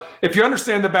if you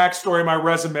understand the backstory, my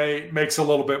resume makes a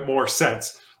little bit more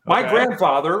sense. My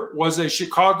grandfather was a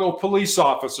Chicago police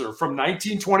officer from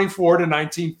 1924 to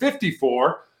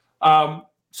 1954.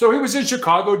 So he was in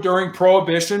Chicago during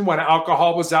Prohibition when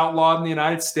alcohol was outlawed in the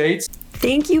United States.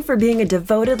 Thank you for being a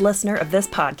devoted listener of this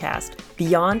podcast,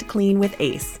 Beyond Clean with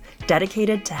Ace,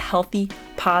 dedicated to healthy,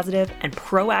 positive, and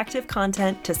proactive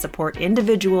content to support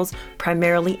individuals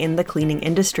primarily in the cleaning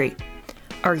industry.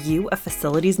 Are you a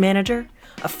facilities manager,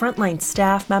 a frontline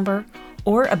staff member,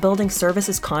 or a building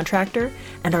services contractor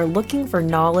and are looking for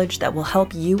knowledge that will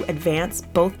help you advance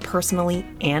both personally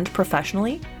and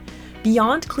professionally?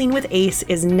 Beyond Clean with Ace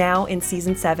is now in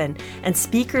Season 7, and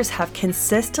speakers have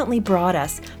consistently brought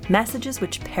us messages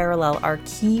which parallel our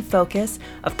key focus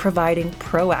of providing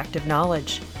proactive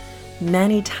knowledge.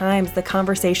 Many times the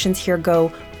conversations here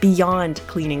go beyond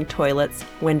cleaning toilets,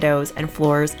 windows, and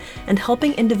floors and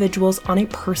helping individuals on a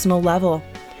personal level.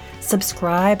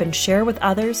 Subscribe and share with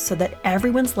others so that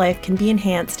everyone's life can be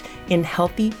enhanced in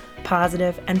healthy,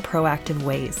 positive, and proactive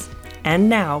ways. And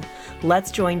now, let's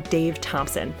join Dave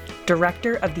Thompson,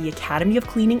 Director of the Academy of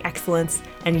Cleaning Excellence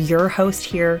and your host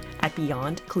here at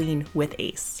Beyond Clean with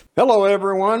Ace. Hello,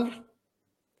 everyone.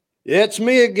 It's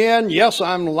me again. Yes,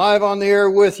 I'm live on the air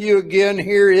with you again.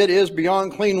 Here it is,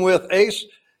 Beyond Clean with Ace.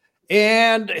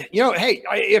 And, hey,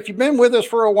 if you've been with us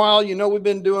for a while, we've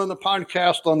been doing the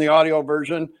podcast on the audio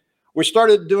version. We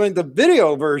started doing the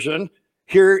video version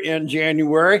here in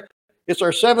January. It's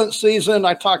our 7th season.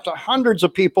 I talked to hundreds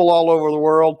of people all over the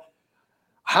world.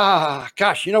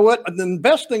 Gosh, you know what? The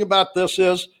best thing about this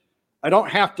is I don't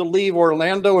have to leave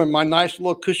Orlando in my nice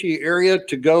little cushy area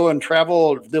to go and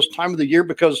travel this time of the year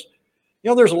because,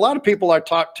 there's a lot of people I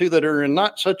talk to that are in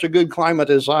not such a good climate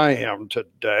as I am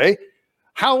today.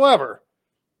 However,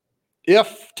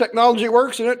 if technology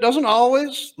works, and it doesn't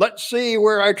always, let's see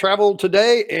where I traveled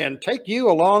today and take you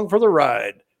along for the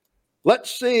ride. Let's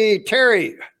see,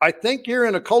 Terry, I think you're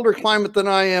in a colder climate than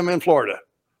I am in Florida.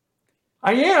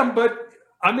 I am, but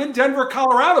I'm in Denver,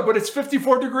 Colorado, but it's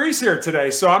 54 degrees here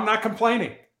today, so I'm not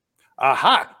complaining.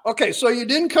 Aha. Okay, so you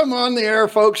didn't come on the air,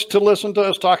 folks, to listen to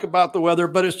us talk about the weather,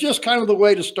 but it's just kind of the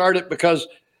way to start it because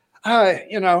I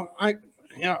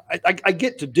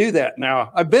get to do that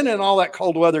now. I've been in all that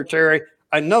cold weather, Terry.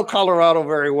 I know Colorado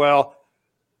very well.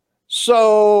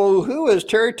 So who is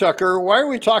Terry Tucker? Why are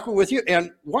we talking with you?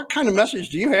 And what kind of message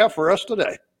do you have for us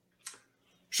today?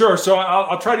 Sure. So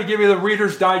I'll try to give you the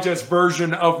Reader's Digest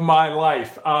version of my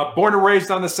life. Born and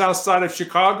raised on the south side of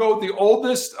Chicago, the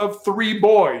oldest of 3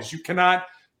 boys. You cannot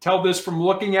tell this from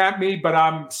looking at me, but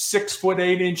I'm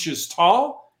 6'8"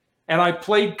 tall. And I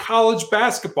played college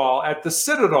basketball at the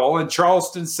Citadel in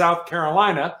Charleston, South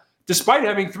Carolina, despite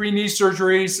having 3 knee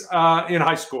surgeries in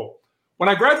high school. When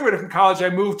I graduated from college, I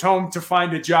moved home to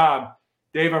find a job.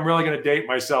 Dave, I'm really going to date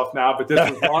myself now, but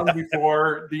this was long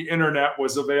before the internet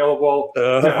was available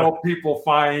to help people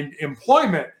find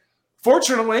employment.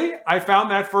 Fortunately, I found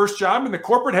that first job in the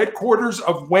corporate headquarters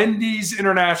of Wendy's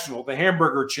International, the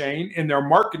hamburger chain, in their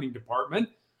marketing department.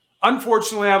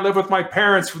 Unfortunately, I lived with my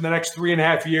parents for the next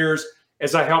 3.5 years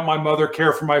as I helped my mother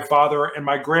care for my father and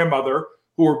my grandmother,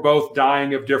 who were both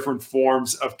dying of different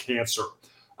forms of cancer.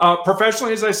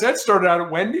 Professionally, as I said, started out at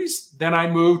Wendy's. Then I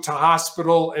moved to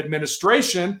hospital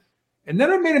administration. And then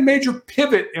I made a major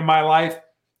pivot in my life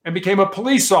and became a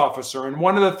police officer. And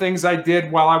one of the things I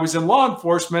did while I was in law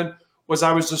enforcement was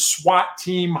I was a SWAT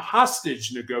team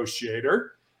hostage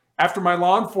negotiator. After my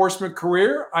law enforcement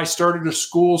career, I started a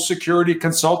school security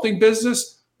consulting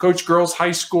business, coached girls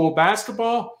high school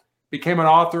basketball, became an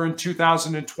author in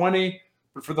 2020.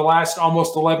 But for the last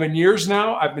almost 11 years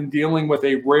now, I've been dealing with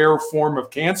a rare form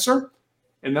of cancer.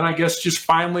 And then I guess just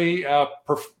finally,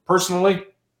 personally,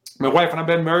 my wife and I have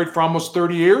been married for almost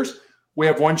 30 years. We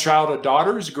have 1 child, a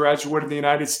daughter, who's a graduate of the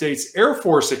United States Air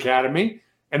Force Academy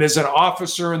and is an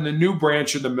officer in the new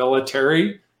branch of the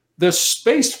military, the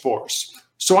Space Force.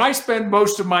 So I spend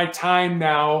most of my time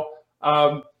now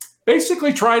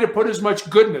basically trying to put as much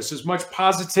goodness, as much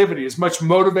positivity, as much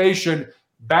motivation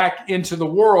back into the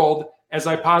world as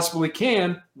I possibly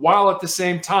can, while at the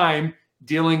same time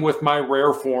dealing with my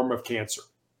rare form of cancer.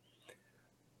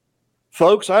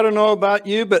 Folks, I don't know about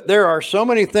you, but there are so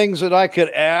many things that I could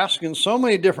ask in so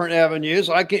many different avenues.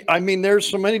 There's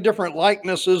so many different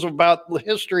likenesses about the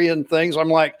history and things. I'm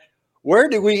like, where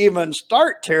do we even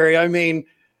start, Terry? I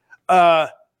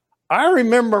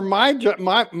remember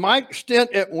my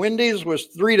stint at Wendy's was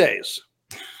 3 days.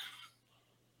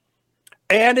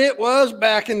 And it was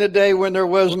back in the day when there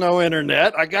was no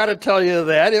internet. I got to tell you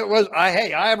that it was.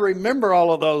 I remember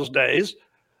all of those days,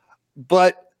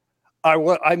 but I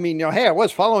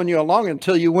was following you along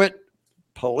until you went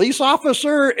police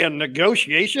officer and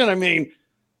negotiation. I mean,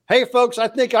 hey, folks, I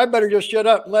think I better just shut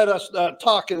up and let us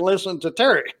talk and listen to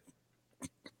Terry.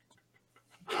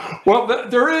 Well,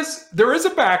 there is a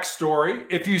backstory.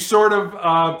 If you sort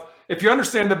of if you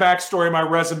understand the backstory, my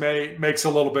resume makes a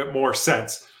little bit more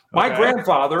sense. My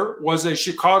grandfather was a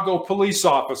Chicago police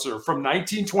officer from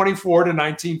 1924 to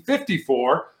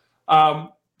 1954.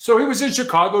 So he was in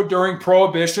Chicago during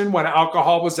Prohibition, when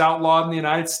alcohol was outlawed in the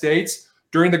United States,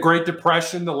 during the Great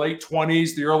Depression, the late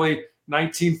 20s, the early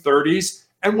 1930s,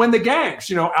 and when the gangs,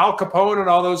 Al Capone and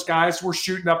all those guys were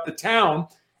shooting up the town.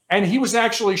 And he was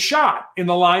actually shot in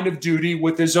the line of duty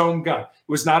with his own gun. It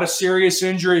was not a serious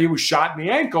injury. He was shot in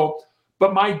the ankle.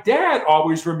 But my dad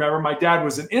always remembered, my dad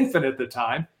was an infant at the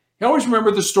time. He always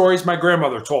remembered the stories my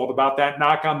grandmother told about that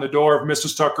knock on the door of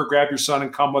Mrs. Tucker, grab your son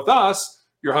and come with us.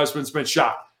 Your husband's been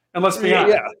shot. And let's be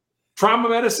honest, trauma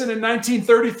medicine in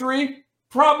 1933,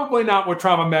 probably not what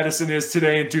trauma medicine is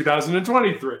today in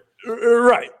 2023.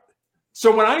 Right.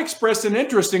 So when I expressed an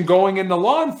interest in going into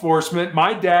law enforcement,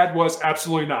 my dad was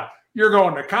absolutely not. You're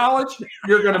going to college.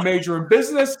 You're going to major in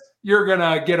business. You're going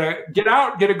to get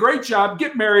out, get a great job,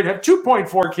 get married, have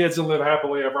 2.4 kids, and live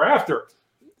happily ever after.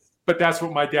 But that's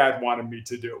what my dad wanted me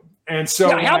to do. And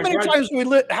so, how many times do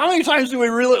we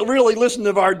really listen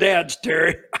to our dads,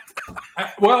 Terry?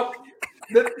 Well,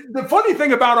 the funny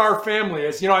thing about our family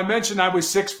is, I mentioned I was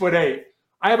 6'8".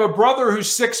 I have a brother who's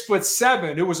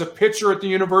 6'7", who was a pitcher at the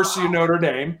University of Notre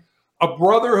Dame, a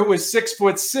brother who was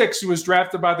 6'6", who was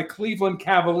drafted by the Cleveland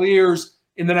Cavaliers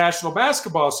in the National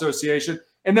Basketball Association,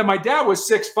 and then my dad was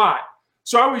 6'5".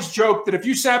 So I always joke that if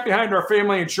you sat behind our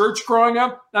family in church growing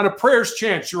up, not a prayer's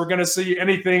chance you were going to see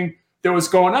anything that was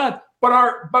going on.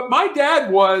 But my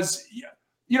dad was,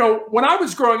 when I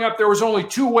was growing up, there was only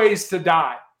two ways to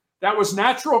die. That was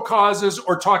natural causes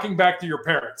or talking back to your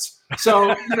parents.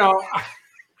 So,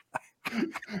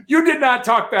 you did not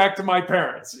talk back to my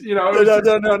parents, No.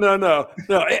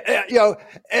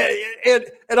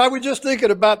 And I was just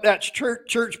thinking about that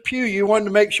church pew. You wanted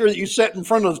to make sure that you sat in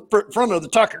front of the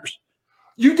Tuckers.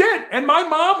 You did, and my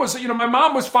mom was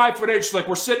 5'8". She's like,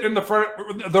 we're sitting in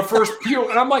the first pew,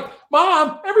 and I'm like,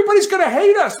 Mom, everybody's going to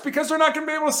hate us because they're not going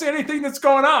to be able to see anything that's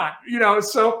going on,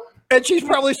 So, and she's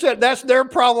probably said, that's their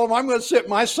problem. I'm going to sit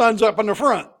my sons up in the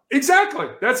front. Exactly.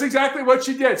 That's exactly what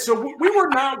she did. So we were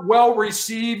not well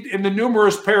received in the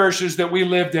numerous parishes that we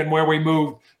lived in where we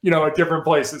moved, at different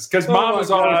places. Because Mom was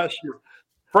always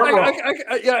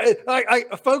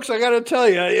folks, I got to tell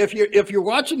you, if you're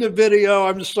watching the video,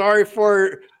 I'm sorry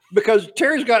because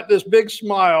Terry's got this big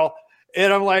smile,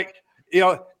 and I'm like,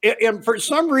 and for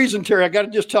some reason, Terry, I got to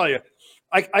just tell you,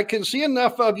 I can see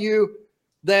enough of you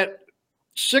that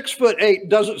 6'8"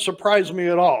 doesn't surprise me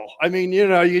at all. I mean, you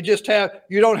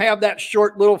don't have that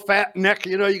short little fat neck,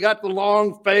 you got the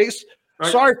long face.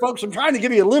 Right. Sorry, folks, I'm trying to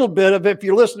give you a little bit of, if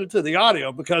you're listening to the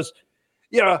audio, because,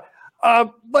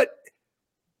 but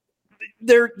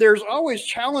there's always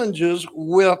challenges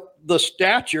with the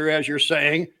stature, as you're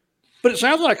saying, but it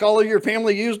sounds like all of your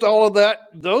family used all of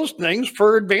those things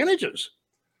for advantages.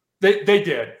 They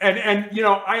did. And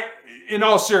in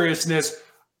all seriousness,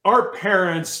 our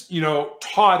parents,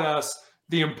 taught us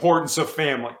the importance of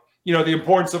family, the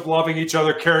importance of loving each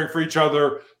other, caring for each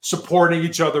other, supporting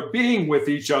each other, being with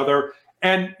each other.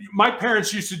 And my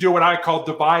parents used to do what I call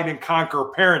divide and conquer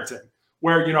parenting,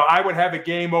 where, I would have a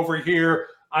game over here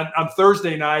on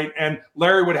Thursday night, and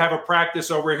Larry would have a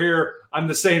practice over here on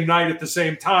the same night at the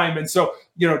same time. And so,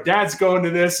 Dad's going to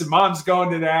this and Mom's going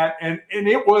to that. And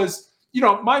it was,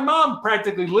 my mom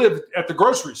practically lived at the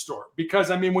grocery store because,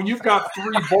 when you've got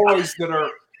three boys that are,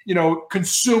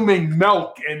 consuming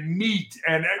milk and meat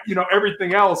and,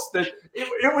 everything else, that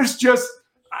it was just,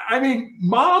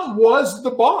 Mom was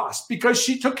the boss because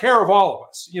she took care of all of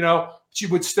us. She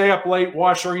would stay up late,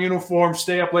 wash our uniforms,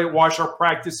 stay up late, wash our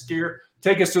practice gear,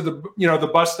 take us to the, the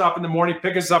bus stop in the morning,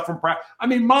 pick us up from practice.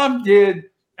 Mom did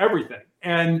everything.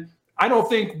 And I don't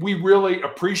think we really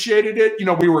appreciated it.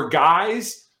 We were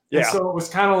guys. Yeah. And so it was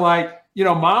kind of like,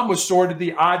 Mom was sort of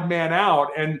the odd man out.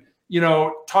 And,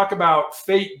 talk about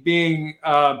fate being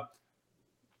a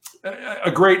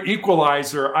great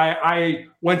equalizer. I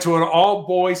went to an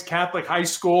all-boys Catholic high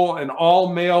school, an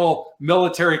all-male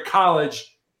military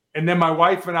college. And then my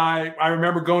wife and I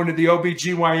remember going to the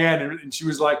OBGYN, and she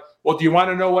was like, well, do you want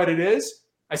to know what it is?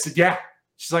 I said, yeah.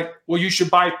 She's like, well, you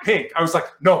should buy pink. I was like,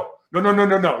 no.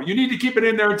 You need to keep it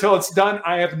in there until it's done.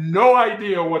 I have no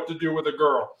idea what to do with a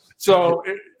girl. So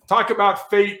talk about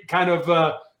fate kind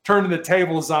of turning the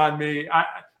tables on me.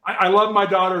 I love my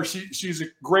daughter. She's a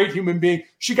great human being.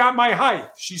 She got my height.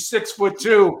 She's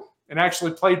 6'2" and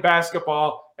actually played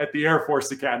basketball at the Air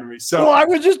Force Academy. Well, So I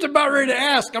was just about ready to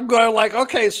ask. I'm going like,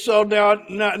 okay, so now,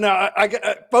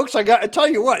 folks, I tell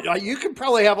you what, you can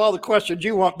probably have all the questions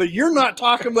you want, but you're not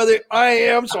talking with it. I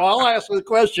am, so I'll ask the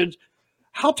questions.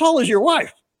 How tall is your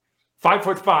wife?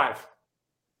 5'5".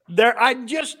 There, I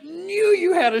just knew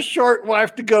you had a short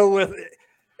wife to go with.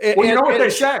 Well, you know what they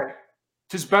say?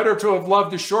 'Tis better to have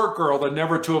loved a short girl than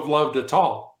never to have loved a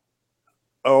tall.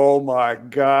 Oh my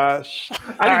gosh.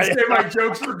 I didn't say my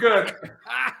jokes were good.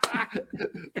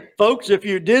 Folks, if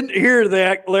you didn't hear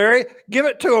that, Larry, give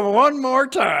it to him one more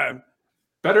time.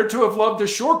 Better to have loved a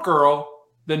short girl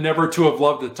than never to have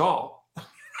loved a tall.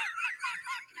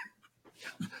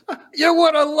 You know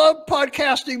what? I love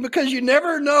podcasting because you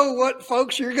never know what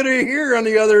folks you're going to hear on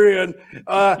the other end.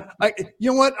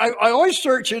 You know what? I always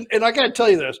search, and I got to tell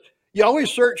you this. You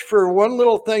always search for one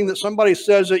little thing that somebody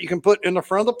says that you can put in the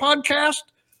front of the podcast.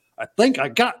 I think I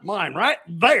got mine right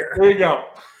there. There you go.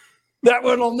 That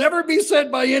one will never be said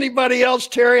by anybody else,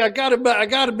 Terry. I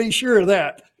gotta be sure of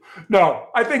that. No,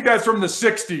 I think that's from the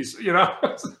 60s, you know?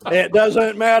 It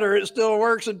doesn't matter. It still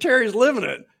works, and Terry's living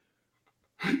it.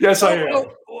 Yes, I am.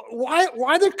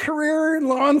 Why the career in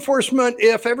law enforcement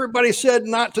if everybody said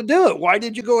not to do it? Why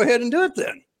did you go ahead and do it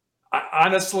then?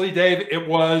 Honestly, Dave, it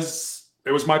was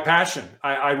my passion.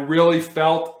 I really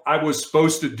felt I was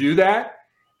supposed to do that.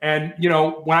 And, you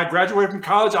know, when I graduated from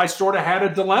college, I sort of had a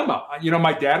dilemma. You know,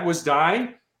 my dad was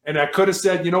dying, and I could have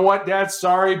said, you know what, Dad,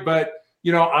 sorry, but,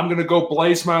 you know, I'm going to go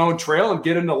blaze my own trail and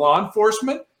get into law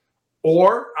enforcement.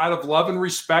 Or out of love and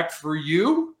respect for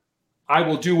you, I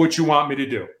will do what you want me to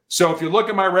do. So if you look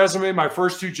at my resume, my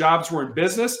first two jobs were in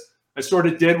business. I sort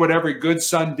of did what every good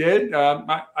son did.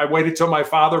 I waited till my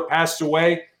father passed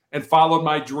away and followed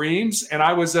my dreams. And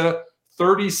I was a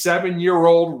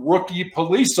 37-year-old rookie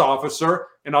police officer.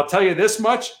 And I'll tell you this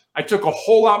much, I took a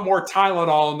whole lot more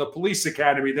Tylenol in the police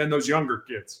academy than those younger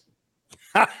kids.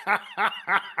 I'm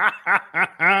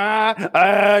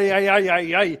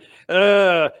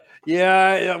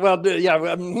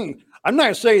not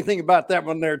going to say anything about that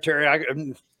one there, Terry.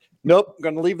 Nope, I'm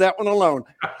going to leave that one alone.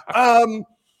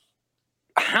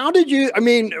 How did you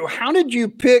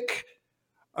pick?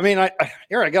 I mean, I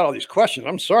got all these questions.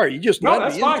 I'm sorry. You just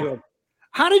led me into them.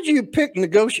 How did you pick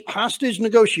hostage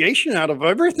negotiation out of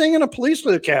everything in a police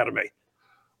academy?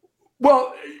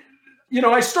 Well, you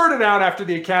know, I started out after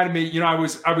the academy. You know, I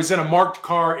was in a marked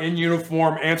car in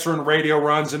uniform, answering radio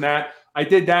runs and that. I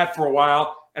did that for a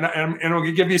while, and I'm going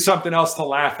to give you something else to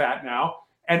laugh at now.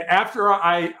 And after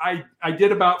I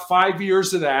did about 5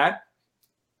 years of that,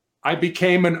 I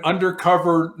became an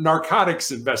undercover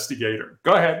narcotics investigator.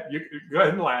 Go ahead, go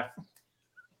ahead and laugh.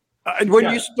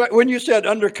 When you said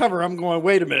undercover, I'm going,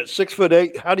 wait a minute,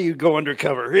 6'8", how do you go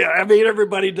undercover? Yeah, I mean,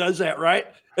 everybody does that, right?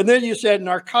 And then you said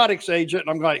narcotics agent, and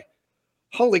I'm like,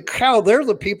 holy cow, they're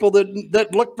the people that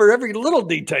look for every little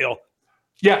detail.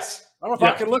 Yes. I don't know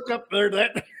if I can look up there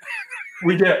that.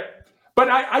 We did. But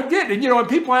I did. And, you know, when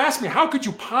people ask me, how could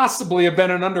you possibly have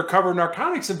been an undercover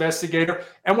narcotics investigator?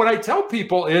 And what I tell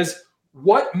people is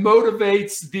what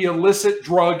motivates the illicit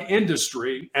drug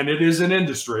industry, and it is an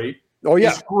industry,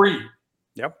 is greed.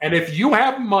 Yep. And if you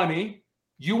have money,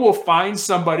 you will find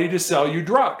somebody to sell you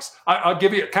drugs. I'll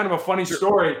give you kind of a funny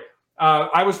story.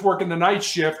 I was working the night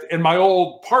shift, and my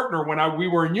old partner, when we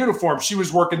were in uniform, she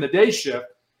was working the day shift.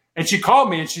 And she called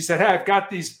me and she said, hey, I've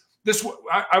got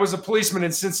I was a policeman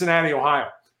in Cincinnati, Ohio.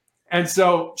 And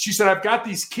so she said, I've got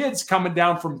these kids coming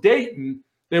down from Dayton.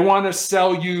 They want to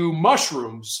sell you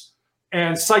mushrooms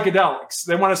and psychedelics.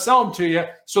 They want to sell them to you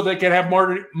so they can have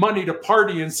more money to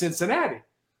party in Cincinnati.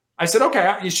 I said,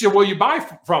 okay. She said, will you buy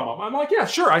from them? I'm like, yeah,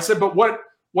 sure. I said, but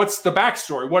what's the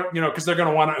backstory? What, you know, because they're going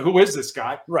to want to, who is this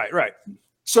guy? Right.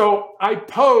 So I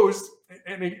posed,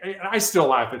 and I still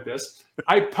laugh at this.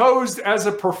 I posed as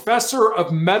a professor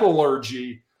of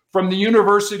metallurgy from the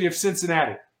University of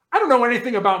Cincinnati. I don't know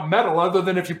anything about metal other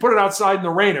than if you put it outside in the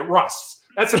rain, it rusts.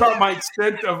 That's about my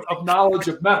extent of knowledge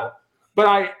of metal. But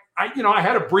I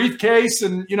had a briefcase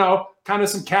and, you know, kind of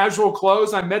some casual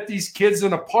clothes. I met these kids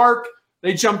in a park.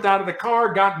 They jumped out of the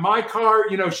car, got in my car,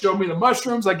 you know, showed me the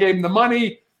mushrooms. I gave them the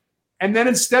money. And then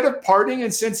instead of partying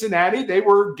in Cincinnati, they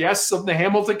were guests of the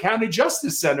Hamilton County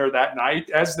Justice Center that night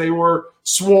as they were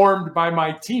swarmed by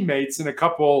my teammates in a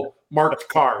couple marked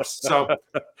cars. So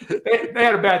they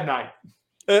had a bad night.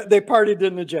 They partied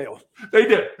in the jail. They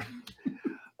did.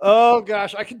 Oh,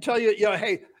 gosh. I can tell you,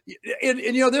 hey, and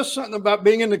you know, there's something about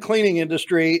being in the cleaning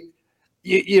industry.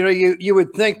 You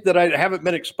would think that I haven't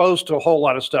been exposed to a whole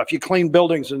lot of stuff. You clean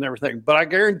buildings and everything. But I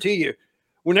guarantee you,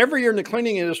 whenever you're in the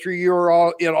cleaning industry, you're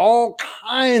all in all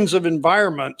kinds of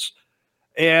environments.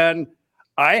 And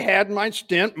I had my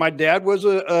stint. My dad was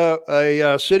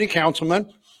a city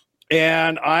councilman,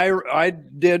 and I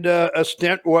did a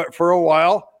stint for a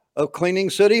while of cleaning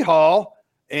City Hall.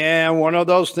 And one of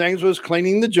those things was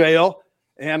cleaning the jail.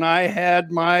 And I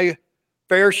had my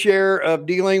fair share of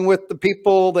dealing with the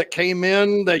people that came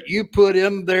in that you put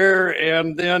in there.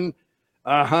 And then,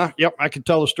 yep, I could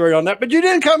tell the story on that. But you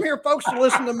didn't come here, folks, to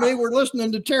listen to me. We're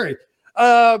listening to Terry.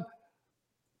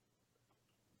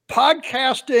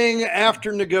 Podcasting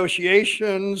after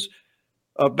negotiations,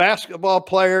 a basketball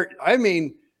player. I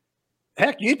mean,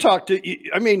 heck, you talk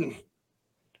to, I mean,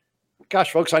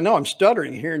 gosh, folks, I know I'm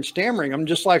stuttering here and stammering. I'm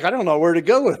just like, I don't know where to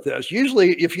go with this.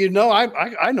 Usually, if you know,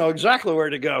 I know exactly where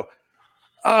to go.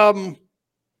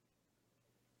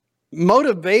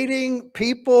 Motivating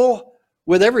people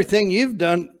with everything you've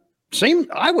done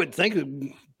I would think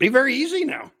it'd be very easy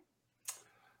now.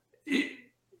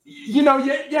 You know,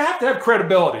 you have to have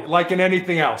credibility, like in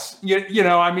anything else. You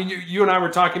know, I mean, you and I were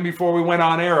talking before we went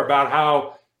on air about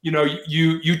how, you know,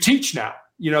 you teach now.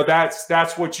 You know,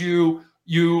 that's what you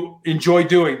enjoy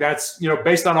doing. That's, you know,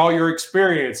 based on all your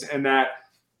experience and that.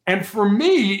 And for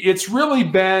me, it's really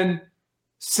been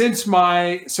since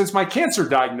my cancer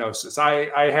diagnosis.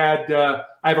 I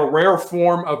have a rare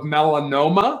form of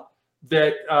melanoma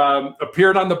that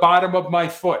appeared on the bottom of my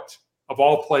foot, of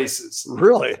all places.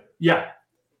 Really? Yeah.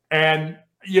 And,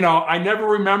 you know, I never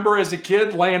remember as a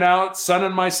kid laying out,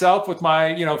 sunning myself with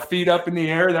my, you know, feet up in the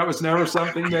air. That was never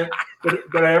something that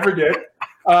I ever did.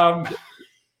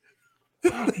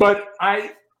 But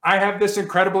I have this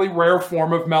incredibly rare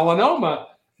form of melanoma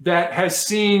that has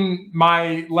seen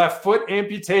my left foot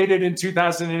amputated in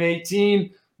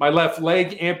 2018, my left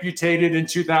leg amputated in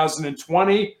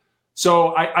 2020. So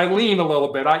I lean a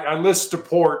little bit. I list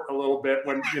support a little bit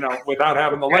when, you know, without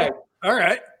having the leg. All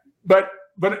right. But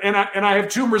I have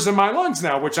tumors in my lungs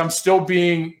now, which I'm still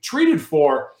being treated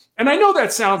for. And I know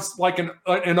that sounds like an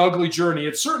ugly journey.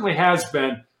 It certainly has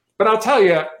been. But I'll tell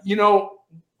you, you know,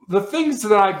 the things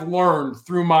that I've learned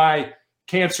through my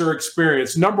cancer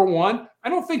experience. Number one, I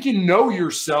don't think you know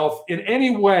yourself in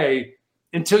any way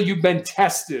until you've been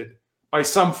tested by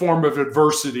some form of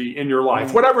adversity in your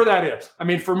life, whatever that is. I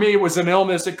mean, for me, it was an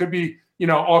illness. It could be, you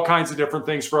know, all kinds of different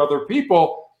things for other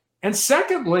people. And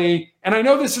secondly, and I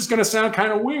know this is going to sound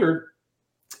kind of weird,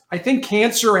 I think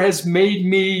cancer has made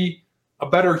me a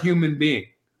better human being.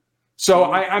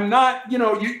 So I'm not, you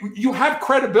know, you have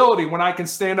credibility when I can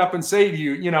stand up and say to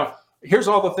you, you know, here's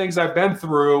all the things I've been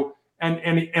through,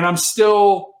 and I'm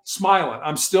still smiling.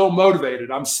 I'm still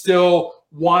motivated. I'm still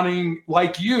wanting,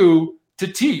 like you, to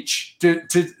teach.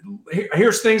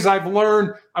 Here's things I've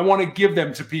learned. I want to give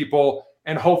them to people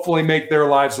and hopefully make their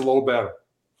lives a little better.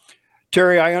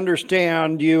 Terry, I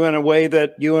understand you in a way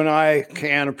that you and I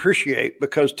can appreciate,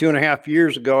 because 2.5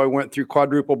 years ago, I went through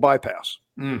quadruple bypass.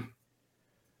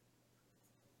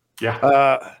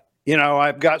 Yeah. You know,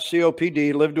 I've got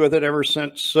COPD, lived with it ever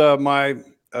since my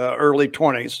early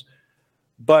 20s.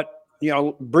 But, you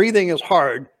know, breathing is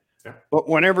hard. Yeah. But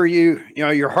whenever you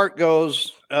know, your heart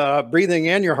goes, breathing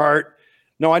in your heart.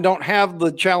 No, I don't have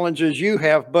the challenges you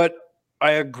have, but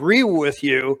I agree with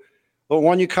you. But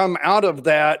when you come out of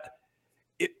that,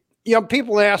 you know,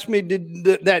 people ask me, did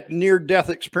that near-death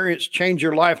experience change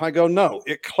your life? I go, no,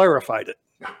 it clarified it.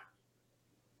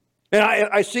 And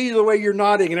I see the way you're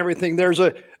nodding and everything.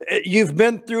 You've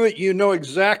been through it. You know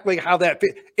exactly how that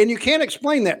feels. And you can't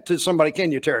explain that to somebody, can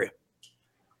you, Terry?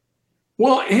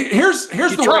 Well, here's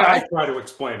the way I try to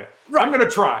explain it. Right. I'm going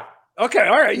to try. Okay,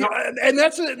 all right. And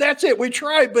that's it. We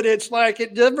tried, but it's like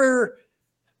it never.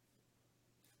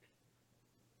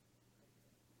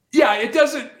 Yeah, it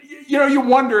doesn't. You know, you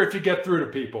wonder if you get through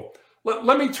to people.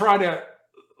 Let me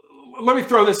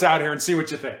throw this out here and see what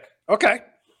you think. Okay.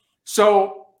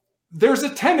 So there's a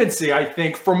tendency, I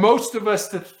think, for most of us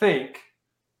to think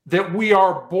that we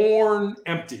are born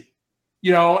empty,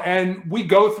 you know, and we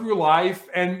go through life.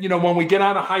 And, you know, when we get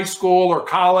out of high school or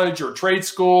college or trade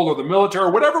school or the military,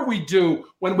 or whatever we do,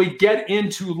 when we get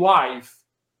into life,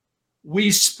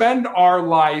 we spend our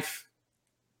life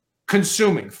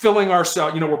consuming, filling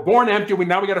ourselves. You know, we're born empty.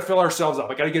 Now we got to fill ourselves up.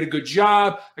 I got to get a good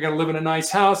job. I got to live in a nice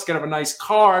house. Got to have a nice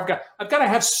car. I've got to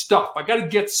have stuff. I got to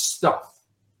get stuff.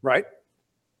 Right.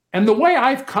 And the way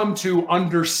I've come to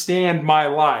understand my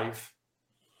life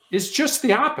is just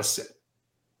the opposite,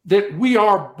 that we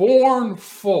are born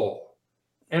full,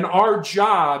 and our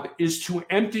job is to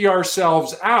empty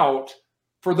ourselves out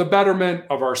for the betterment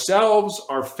of ourselves,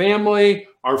 our family,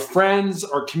 our friends,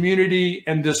 our community,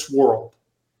 and this world.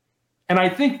 And I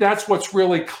think that's what's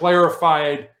really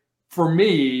clarified for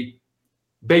me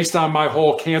based on my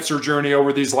whole cancer journey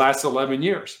over these last 11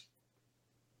 years.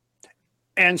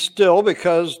 And still,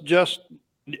 because just,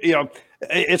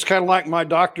 it's kind of like my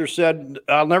doctor said,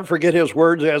 I'll never forget his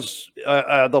words as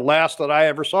the last that I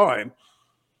ever saw him.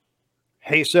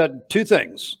 He said two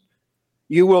things.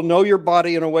 You will know your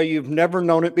body in a way you've never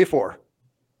known it before.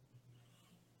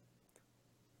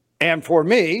 And for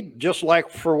me, just like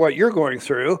for what you're going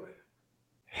through,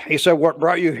 he said, what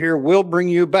brought you here will bring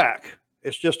you back.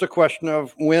 It's just a question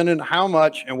of when and how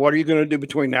much, and what are you going to do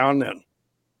between now and then?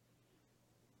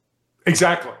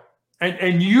 Exactly.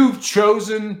 And you've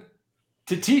chosen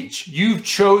to teach. You've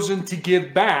chosen to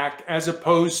give back as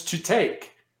opposed to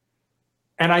take.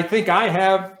 And I think I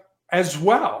have as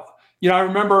well. I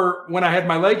remember when I had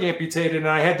my leg amputated and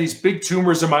I had these big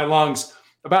tumors in my lungs.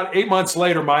 About 8 months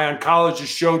later, my oncologist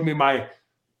showed me my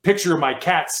picture of my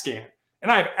CAT scan.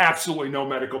 And I have absolutely no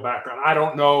medical background. I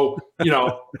don't know,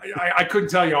 I couldn't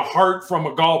tell you a heart from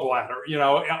a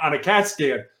gallbladder, on a CAT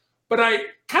scan. But I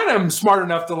kind of am smart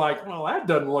enough to that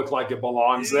doesn't look like it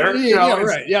belongs there.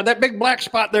 Right. Yeah, that big black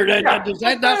spot there, that's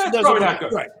probably not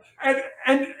good. Right.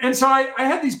 And so I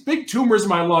had these big tumors in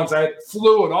my lungs. I had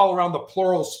fluid all around the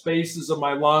pleural spaces of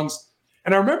my lungs.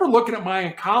 And I remember looking at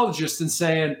my oncologist and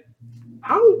saying,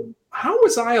 how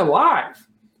was I alive?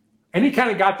 And he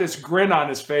kind of got this grin on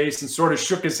his face and sort of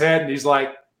shook his head. And he's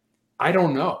like, I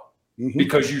don't know,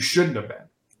 because you shouldn't have been.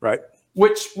 Right.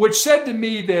 Which said to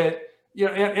me that,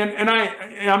 and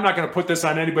I'm not going to put this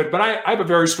on anybody, but I have a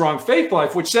very strong faith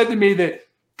life, which said to me that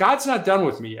God's not done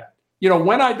with me yet.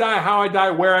 When I die, how I die,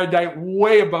 where I die,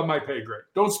 way above my pay grade.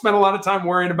 Don't spend a lot of time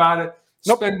worrying about it.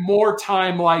 Nope. Spend more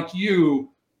time like you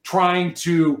trying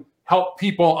to help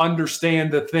people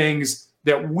understand the things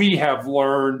that we have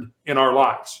learned in our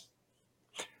lives.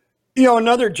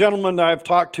 Another gentleman that I've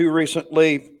talked to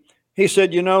recently, he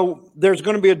said, there's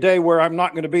going to be a day where I'm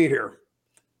not going to be here.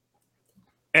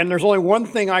 And there's only one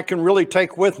thing I can really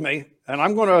take with me, and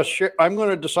I'm going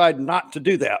to decide not to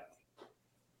do that.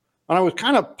 And I was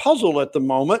kind of puzzled at the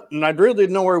moment, and I really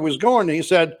didn't know where he was going. And he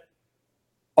said,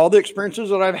 all the experiences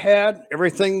that I've had,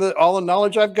 all the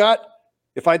knowledge I've got,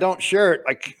 if I don't share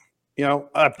it,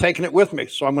 I've taken it with me.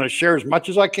 So I'm going to share as much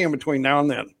as I can between now and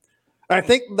then. And I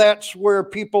think that's where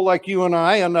people like you and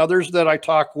I and others that I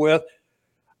talk with,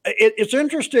 it's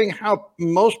interesting how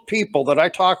most people that I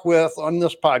talk with on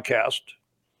this podcast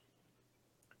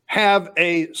have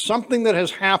something that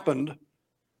has happened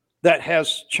that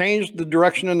has changed the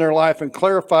direction in their life and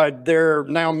clarified their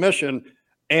now mission.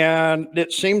 And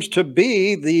it seems to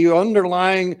be the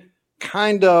underlying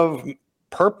kind of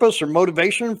purpose or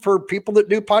motivation for people that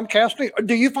do podcasting.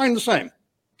 Do you find the same?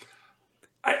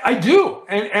 I do.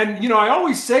 And I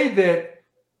always say that,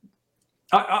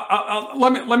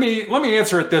 let me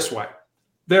answer it this way.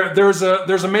 There's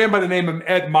a man by the name of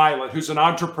Ed Mylett, who's an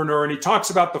entrepreneur, and he talks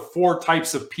about the 4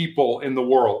 types of people in the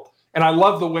world. And I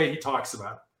love the way he talks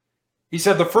about it. He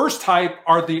said the first type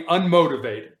are the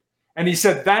unmotivated. And he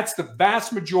said that's the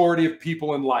vast majority of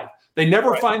people in life. They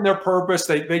never find their purpose.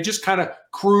 They just kind of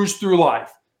cruise through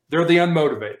life. They're the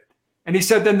unmotivated. And he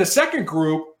said then the second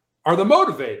group are the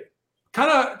motivated.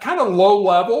 Kind of low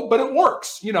level, but it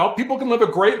works. People can live a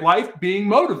great life being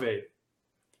motivated.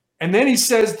 And then he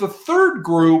says the third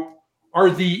group are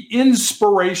the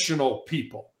inspirational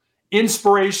people.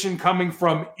 Inspiration coming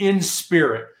from in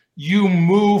spirit. You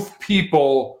move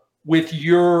people with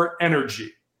your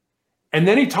energy. And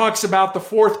then he talks about the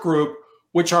fourth group,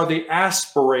 which are the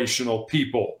aspirational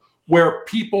people, where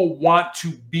people want to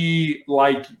be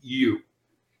like you.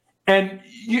 And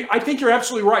I think you're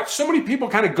absolutely right. So many people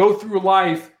kind of go through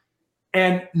life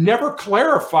and never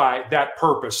clarify that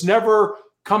purpose, never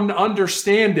come to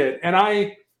understand it. And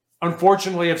I,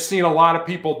 unfortunately, have seen a lot of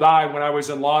people die when I was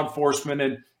in law enforcement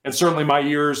and certainly my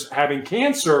years having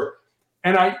cancer.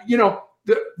 And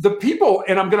the people,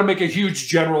 and I'm going to make a huge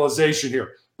generalization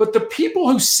here, but the people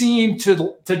who seem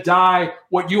to die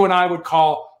what you and I would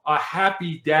call a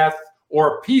happy death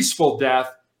or a peaceful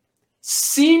death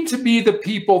seem to be the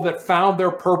people that found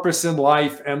their purpose in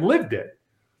life and lived it,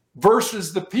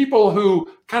 versus the people who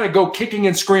kind of go kicking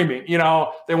and screaming,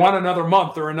 they want another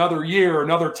month or another year or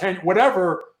another 10,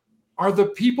 whatever, are the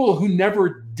people who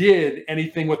never did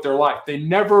anything with their life. They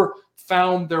never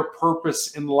found their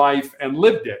purpose in life and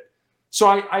lived it. So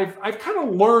I've kind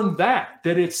of learned that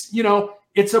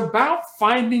it's about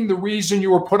finding the reason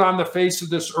you were put on the face of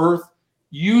this earth,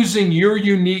 using your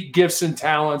unique gifts and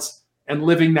talents and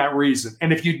living that reason.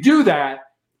 And if you do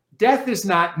that, death is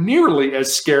not nearly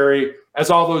as scary as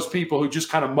all those people who just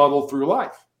kind of muddle through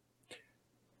life.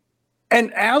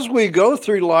 And as we go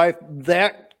through life,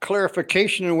 that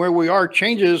clarification and where we are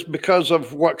changes because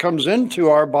of what comes into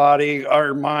our body,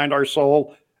 our mind, our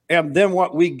soul, and then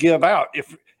what we give out.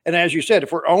 And as you said,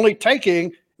 if we're only taking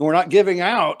and we're not giving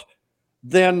out,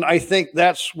 then I think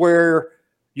that's where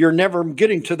you're never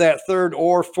getting to that third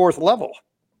or fourth level.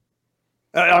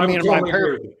 I mean, totally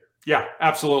agree with you. Yeah,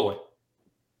 absolutely.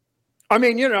 I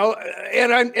mean, you know,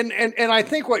 and I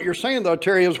think what you're saying though,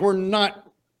 Terry, is we're not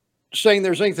saying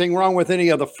there's anything wrong with any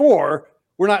of the four.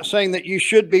 We're not saying that you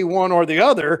should be one or the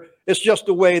other. It's just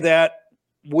the way that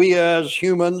we as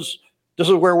humans, this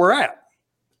is where we're at.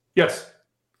 Yes.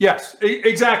 Yes,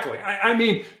 exactly. I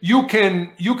mean, you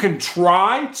can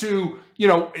try to, you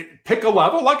know, pick a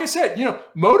level. Like I said, you know,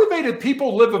 motivated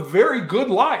people live a very good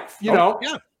life, you know.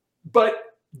 Yeah. But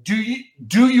do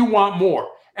you want more?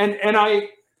 And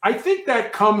I think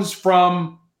that comes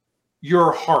from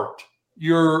your heart,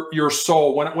 your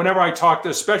soul. Whenever I talk to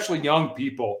especially young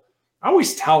people, I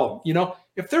always tell them, you know,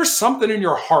 if there's something in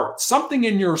your heart, something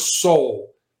in your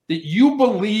soul that you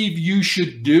believe you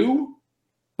should do,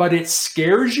 but it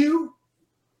scares you,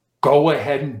 go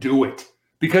ahead and do it.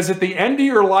 Because at the end of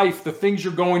your life, the things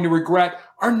you're going to regret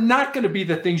are not going to be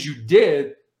the things you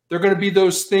did. They're going to be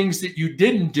those things that you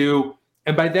didn't do.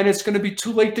 And by then it's going to be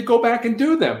too late to go back and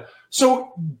do them.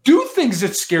 So do things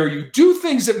that scare you, do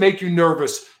things that make you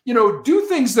nervous, you know, do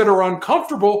things that are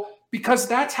uncomfortable, because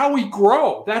that's how we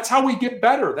grow. That's how we get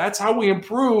better. That's how we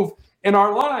improve in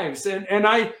our lives. And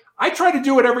I try to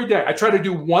do it every day. I try to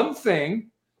do one thing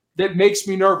that makes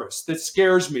me nervous, that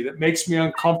scares me, that makes me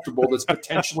uncomfortable, that's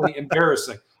potentially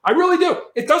embarrassing. I really do.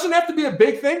 It doesn't have to be a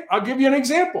big thing. I'll give you an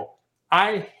example.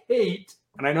 I hate,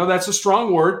 and I know that's a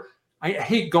strong word, I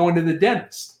hate going to the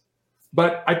dentist.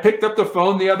 But I picked up the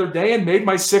phone the other day and made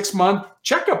my 6-month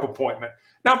checkup appointment.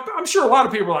 Now, I'm sure a lot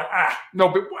of people are like, no,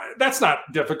 but that's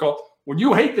not difficult. When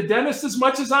you hate the dentist as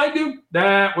much as I do,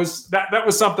 that was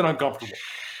something uncomfortable.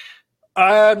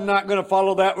 I'm not going to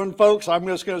follow that one, folks. I'm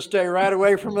just going to stay right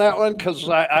away from that one because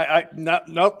not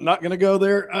going to go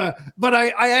there. But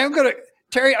I am going to,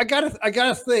 Terry. I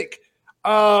gotta think.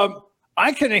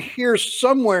 I can hear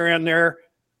somewhere in there.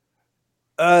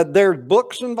 There's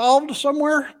books involved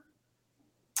somewhere.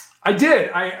 I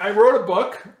did. I wrote a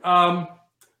book. I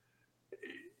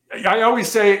always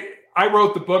say I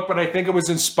wrote the book, but I think it was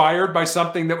inspired by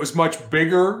something that was much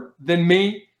bigger than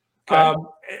me. Okay.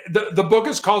 The book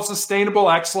is called Sustainable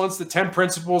Excellence, the 10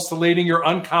 Principles to Leading Your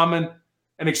Uncommon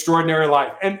and Extraordinary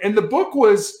Life. And the book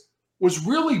was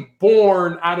really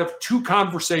born out of two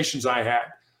conversations I had.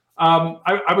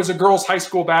 I was a girls' high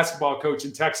school basketball coach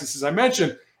in Texas, as I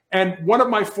mentioned, and one of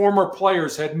my former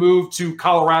players had moved to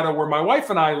Colorado, where my wife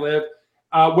and I live,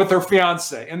 with her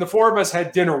fiance. And the four of us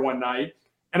had dinner one night.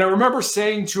 And I remember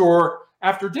saying to her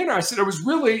after dinner, I said, I was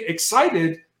really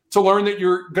excited to learn that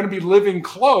you're going to be living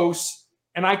close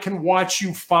and I can watch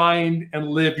you find and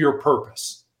live your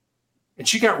purpose. And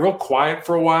she got real quiet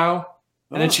for a while.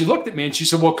 And then she looked at me and she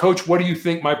said, well, Coach, what do you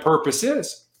think my purpose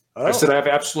is? I said, I have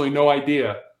absolutely no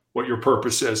idea what your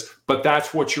purpose is, but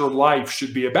that's what your life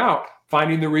should be about.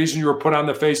 Finding the reason you were put on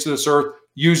the face of this earth,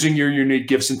 using your unique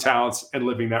gifts and talents and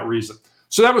living that reason.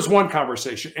 So that was one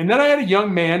conversation. And then I had a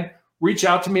young man reach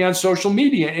out to me on social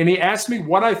media and he asked me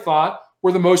what I thought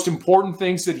were the most important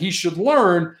things that he should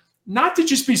learn, not to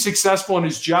just be successful in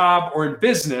his job or in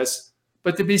business,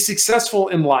 but to be successful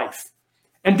in life.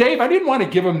 And Dave, I didn't want to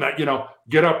give him that, you know,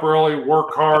 get up early,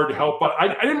 work hard, help.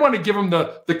 I didn't want to give him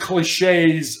the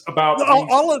cliches about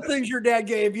all of the things your dad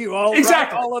gave you.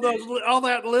 Exactly. Right, all of those, all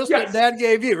that list that Dad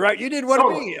gave you, right? You didn't want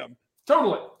to be him.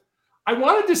 Totally. I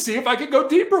wanted to see if I could go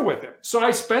deeper with him. So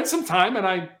I spent some time and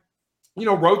I, you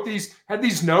know, had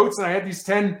these notes and I had these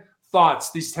 10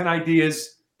 thoughts, these 10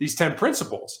 ideas, these 10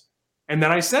 principles. And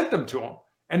then I sent them to him.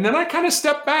 And then I kind of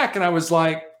stepped back and I was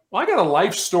like, well, I got a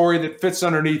life story that fits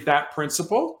underneath that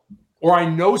principle, or I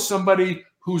know somebody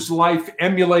whose life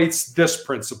emulates this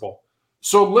principle.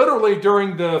 So literally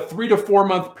during the 3 to 4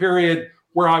 month period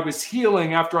where I was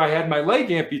healing after I had my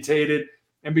leg amputated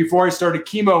and before I started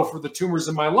chemo for the tumors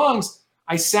in my lungs,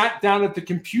 I sat down at the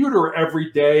computer every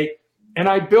day and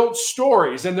I built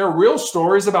stories, and they're real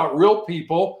stories about real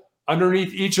people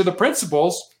underneath each of the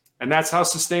principles. And that's how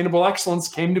Sustainable Excellence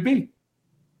came to be.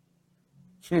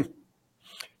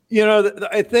 You know,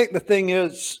 I think the thing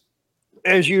is,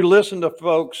 as you listen to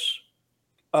folks,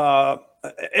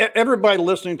 everybody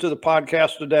listening to the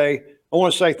podcast today, I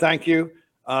want to say thank you.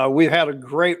 We've had a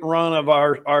great run of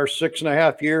our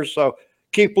 6.5 years. So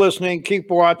keep listening, keep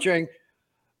watching.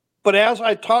 But as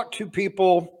I talk to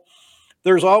people,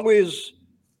 there's always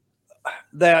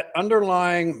that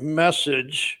underlying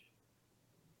message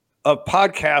of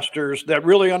podcasters that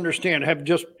really understand, have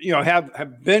just, you know,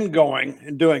 have been going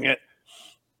and doing it,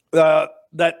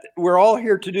 that we're all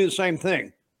here to do the same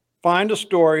thing. find a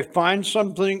story, find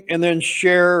something, and then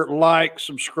share, like,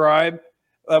 subscribe.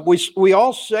 We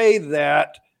all say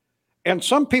that, and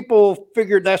some people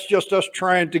figured that's just us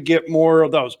trying to get more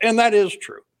of those, and that is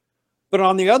true. But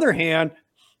on the other hand,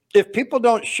 if people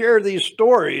don't share these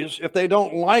stories, if they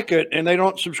don't like it and they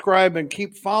don't subscribe and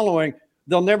keep following,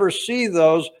 they'll never see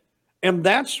those. And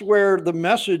that's where the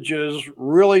messages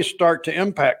really start to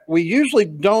impact. We usually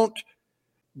don't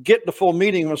get the full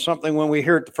meaning of something when we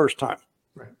hear it the first time.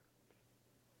 Right.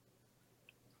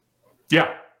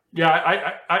 Yeah.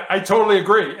 Yeah. I totally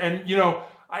agree. And,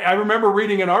 I remember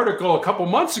reading an article a couple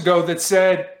months ago that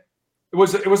said it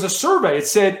was a survey. It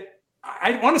said,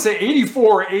 I want to say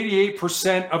 84 or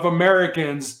 88% of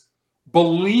Americans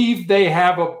believe they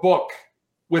have a book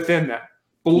within them.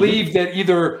 Believe that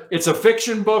either it's a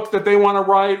fiction book that they want to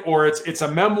write or it's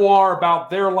a memoir about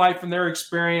their life and their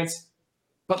experience.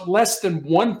 But less than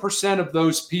 1% of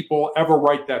those people ever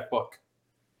write that book.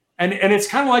 And it's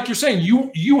kind of like you're saying,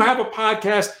 you have a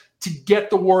podcast to get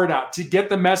the word out, to get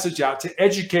the message out, to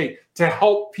educate, to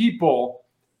help people.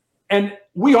 And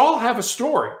we all have a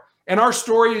story. And our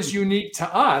story is unique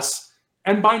to us.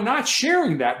 And by not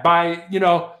sharing that, by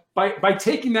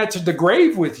taking that to the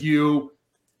grave with you,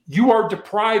 you are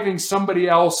depriving somebody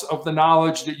else of the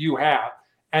knowledge that you have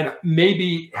and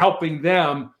maybe helping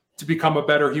them to become a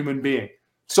better human being.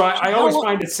 So I always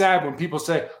find it sad when people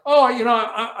say, oh,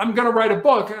 I'm going to write a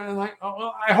book. And I'm like, oh,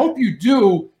 well, I hope you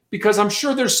do, because I'm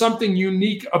sure there's something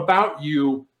unique about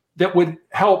you that would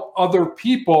help other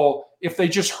people if they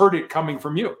just heard it coming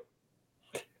from you.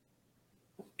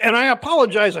 And I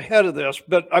apologize ahead of this,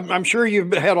 but I'm sure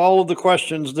you've had all of the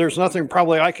questions. There's nothing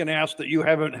probably I can ask that you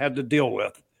haven't had to deal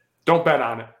with. Don't bet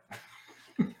on it.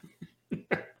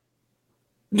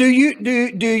 Do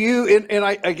you, and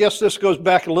I guess this goes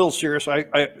back a little serious.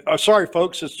 I'm sorry,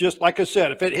 folks. It's just, like I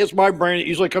said, if it hits my brain, it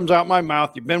usually comes out my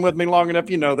mouth. You've been with me long enough,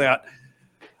 you know that.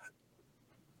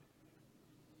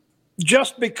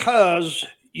 Just because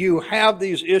you have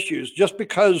these issues, just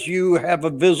because you have a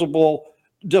visible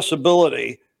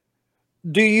disability,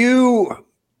 do you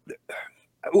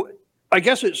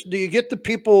get the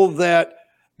people that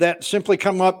simply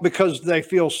come up because they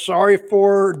feel sorry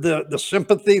for the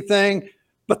sympathy thing,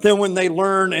 but then when they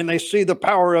learn and they see the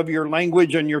power of your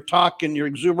language and your talk and your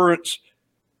exuberance,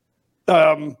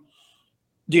 do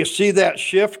you see that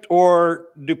shift? Or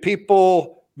do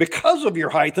people, because of your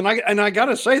height, and I got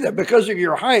to say that because of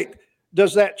your height,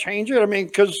 does that change it? I mean,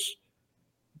 because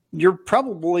you're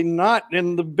probably not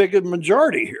in the big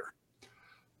majority here.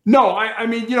 No, I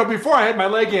mean, before I had my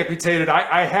leg amputated,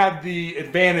 I had the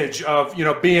advantage of,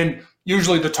 being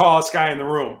usually the tallest guy in the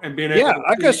room and being able to,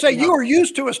 I gotta say, you were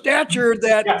used to a stature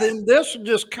that then this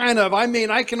just kind of, I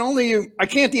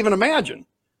can't even imagine.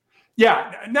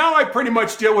 Yeah. Now I pretty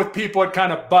much deal with people at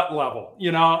kind of butt level,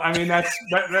 I mean,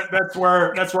 that's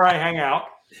where I hang out.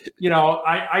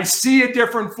 I see a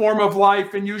different form of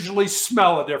life and usually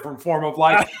smell a different form of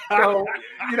life. So,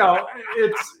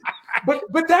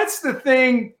 but that's the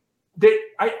thing that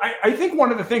I think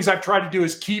one of the things I've tried to do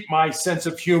is keep my sense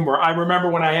of humor. I remember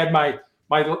when I had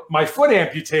my foot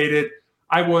amputated,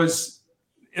 I was,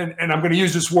 and I'm going to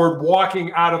use this word,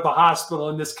 walking out of the hospital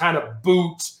in this kind of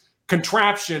boot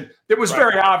contraption that was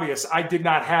very obvious. I did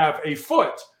not have a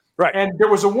foot. Right. And there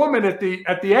was a woman at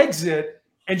the exit,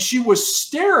 and she was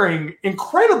staring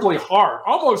incredibly hard,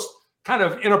 almost kind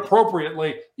of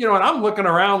inappropriately, and I'm looking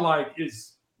around like,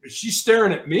 is she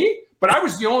staring at me? But I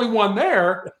was the only one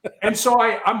there. And so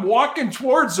I'm walking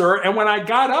towards her. And when I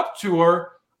got up to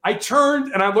her, I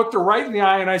turned and I looked her right in the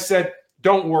eye and I said,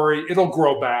 don't worry, it'll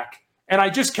grow back. And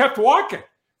I just kept walking,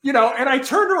 and I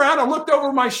turned around and looked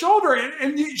over my shoulder,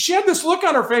 and she had this look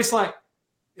on her face like,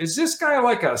 is this guy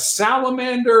like a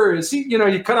salamander? Is he,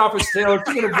 you cut off his tail. Is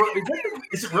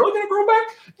it really going to grow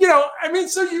back?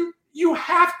 So you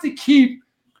have to keep,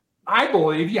 I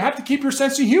believe, you have to keep your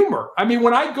sense of humor. I mean,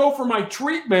 when I go for my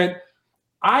treatment,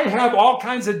 I have all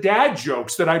kinds of dad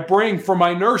jokes that I bring for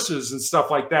my nurses and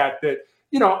stuff like that,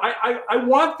 I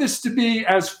want this to be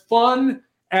as fun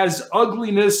as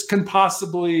ugliness can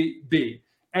possibly be.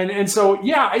 And so,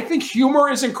 I think humor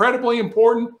is incredibly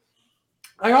important.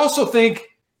 I also think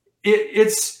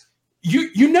it's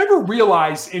you never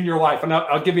realize in your life, and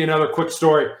I'll give you another quick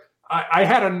story. I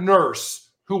had a nurse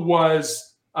who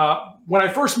was, when I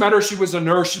first met her, she was a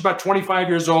nurse. She's about 25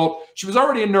 years old. She was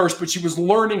already a nurse, but she was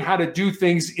learning how to do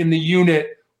things in the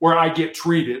unit where I get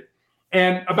treated.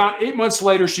 And about 8 months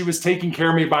later, she was taking care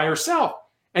of me by herself.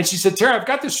 And she said, Terry, I've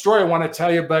got this story I want to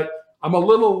tell you, but I'm a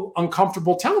little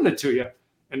uncomfortable telling it to you.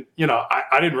 And,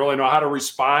 I didn't really know how to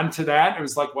respond to that. It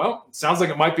was like, well, it sounds like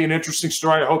it might be an interesting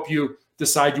story. I hope you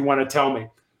decide you want to tell me.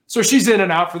 So she's in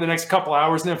and out for the next couple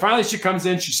hours. And then finally she comes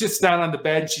in, she sits down on the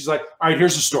bed, and she's like, all right,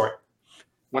 here's the story.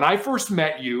 When I first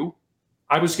met you,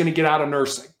 I was going to get out of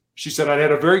nursing. She said, I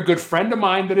had a very good friend of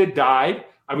mine that had died.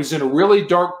 I was in a really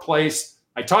dark place.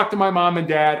 I talked to my mom and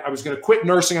dad. I was going to quit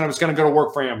nursing and I was going to go to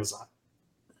work for Amazon.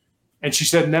 And she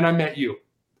said, and then I met you.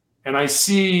 And I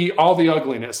see all the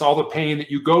ugliness, all the pain that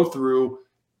you go through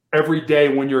every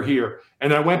day when you're here.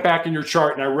 And I went back in your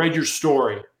chart and I read your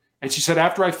story. And she said,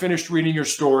 after I finished reading your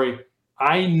story,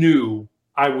 I knew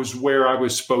I was where I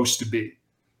was supposed to be.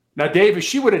 Now, Dave, if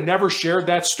she would have never shared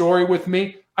that story with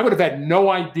me, I would have had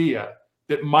no idea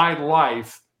that my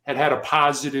life had had a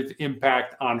positive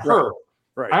impact on her.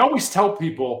 Right. I always tell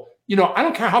people, I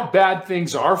don't care how bad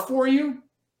things are for you.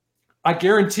 I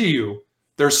guarantee you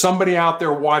there's somebody out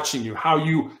there watching you, how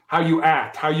you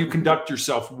act, how you conduct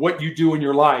yourself, what you do in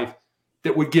your life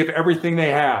that would give everything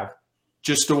they have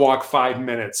just to walk 5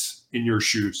 minutes in your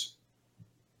shoes.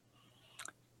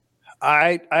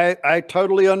 I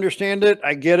totally understand it.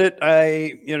 I get it.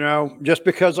 Just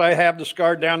because I have the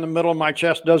scar down the middle of my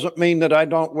chest doesn't mean that I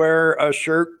don't wear a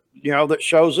shirt, that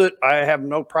shows it. I have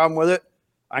no problem with it.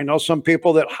 I know some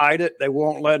people that hide it. They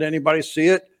won't let anybody see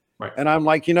it. Right. And I'm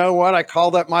like, you know what? I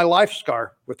call that my life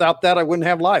scar. Without that, I wouldn't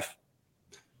have life.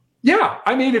 Yeah.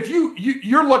 I mean, if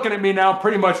you're looking at me now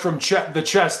pretty much from the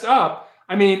chest up,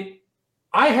 I mean,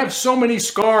 I have so many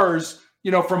scars,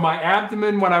 from my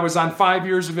abdomen when I was on 5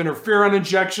 years of interferon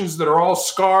injections that are all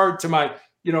scarred, to my,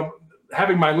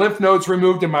 having my lymph nodes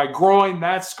removed in my groin,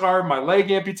 that scar, my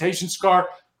leg amputation scar.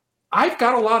 I've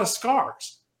got a lot of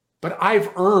scars, but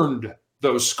I've earned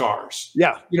those scars.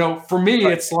 Yeah. For me,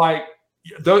 Right. It's like,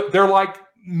 they're like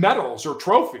medals or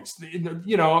trophies,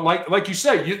 like you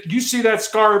say, you see that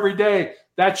scar every day.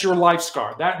 That's your life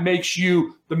scar. That makes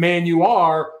you the man you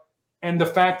are. And the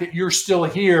fact that you're still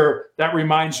here, that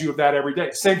reminds you of that every day.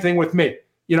 Same thing with me.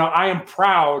 I am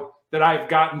proud that I've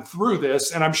gotten through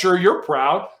this. And I'm sure you're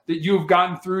proud that you've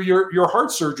gotten through your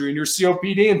heart surgery and your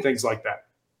COPD and things like that.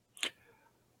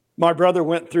 My brother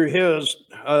went through his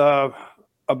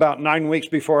about 9 weeks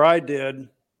before I did,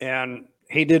 and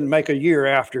he didn't make a year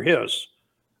after his.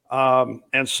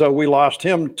 And so we lost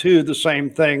him to the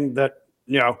same thing that,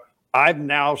 I've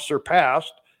now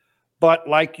surpassed. But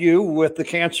like you, with the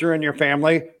cancer in your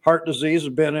family, heart disease has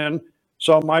been in.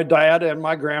 So my dad and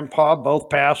my grandpa both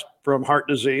passed from heart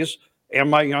disease, and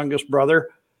my youngest brother.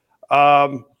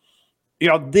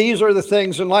 These are the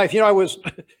things in life.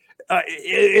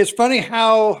 It's funny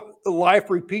how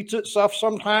life repeats itself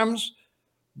sometimes.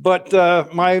 But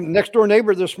my next door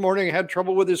neighbor this morning had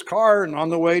trouble with his car, and on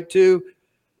the way to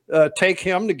take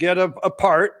him to get a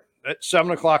part at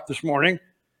 7:00 this morning,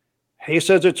 he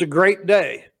says it's a great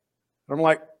day. I'm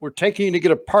like, we're taking you to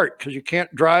get a part because you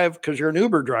can't drive because you're an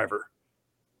Uber driver.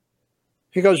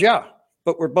 He goes, yeah,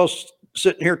 but we're both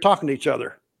sitting here talking to each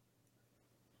other.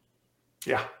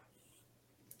 Yeah,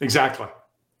 exactly.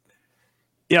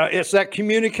 Yeah, it's that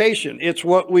communication. It's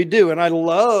what we do. And I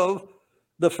love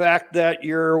the fact that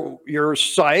your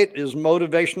site is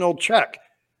Motivational Check.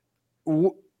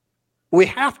 We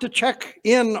have to check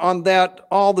in on that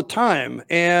all the time.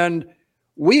 And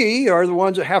we are the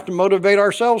ones that have to motivate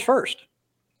ourselves first.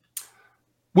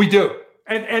 We do.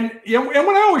 And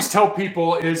what I always tell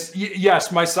people is,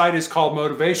 yes, my site is called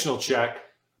Motivational Check,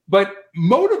 but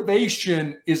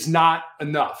motivation is not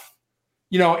enough.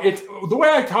 The way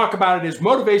I talk about it is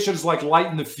motivation is like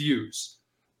lighting the fuse.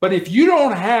 But if you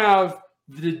don't have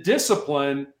the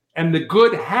discipline and the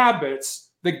good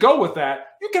habits that go with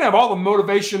that, you can have all the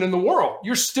motivation in the world.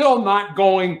 You're still not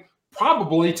going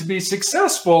probably to be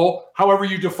successful, however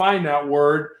you define that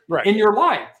word, right, in your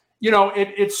life.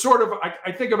 It's sort of,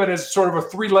 I think of it as sort of a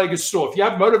three-legged stool. If you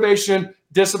have motivation,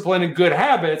 discipline, and good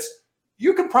habits,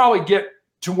 you can probably get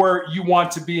to where you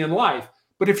want to be in life.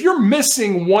 But if you're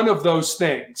missing one of those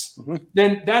things,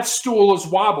 then that stool is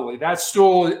wobbly. That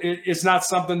stool is not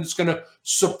something that's going to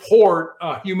support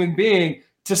a human being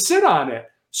to sit on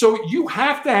it. So you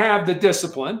have to have the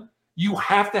discipline, you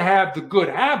have to have the good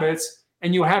habits,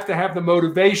 and you have to have the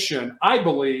motivation, I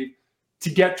believe,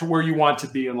 to get to where you want to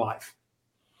be in life.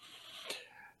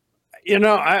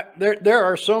 There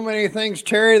are so many things,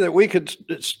 Terry, that we could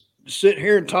sit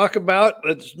here and talk about.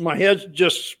 My head's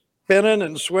just spinning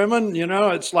and swimming.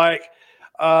 It's like,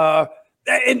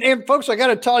 and folks, I got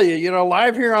to tell you,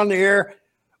 live here on the air,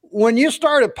 when you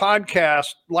start a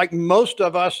podcast, like most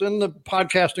of us in the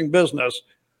podcasting business,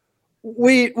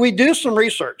 we do some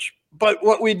research. But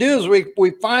what we do is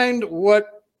we find what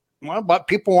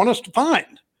people want us to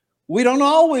find. We don't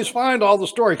always find all the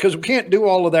story because we can't do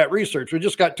all of that research. We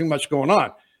just got too much going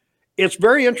on. It's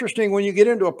very interesting when you get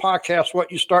into a podcast,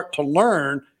 what you start to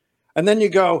learn. And then you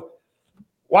go,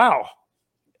 wow.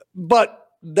 But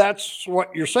that's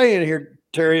what you're saying here,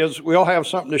 Terry, is we all have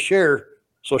something to share.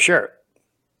 So share it.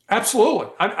 Absolutely.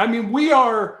 I mean, we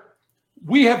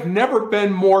have never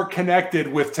been more connected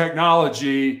with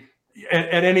technology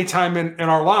at any time in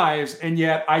our lives. And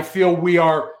yet I feel we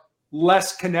are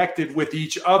less connected with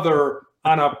each other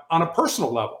on a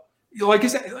personal level. Like I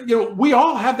said, we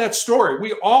all have that story.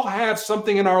 We all have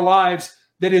something in our lives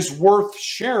that is worth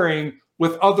sharing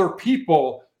with other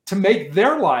people to make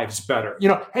their lives better.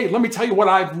 Hey, let me tell you what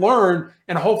I've learned,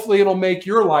 and hopefully it'll make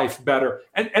your life better.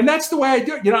 And that's the way I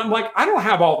do it. I'm like, I don't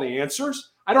have all the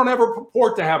answers. I don't ever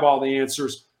purport to have all the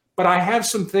answers, but I have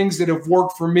some things that have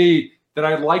worked for me that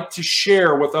I'd like to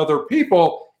share with other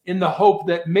people in the hope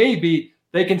that maybe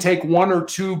they can take one or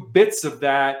two bits of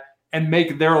that and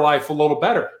make their life a little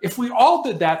better. If we all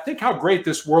did that, think how great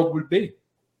this world would be.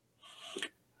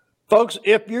 Folks,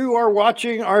 if you are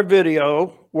watching our video,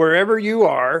 wherever you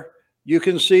are, you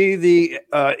can see the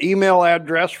email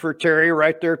address for Terry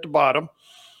right there at the bottom.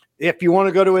 If you want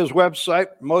to go to his website,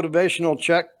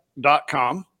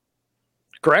 motivationalcheck.com,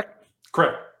 correct?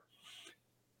 Correct.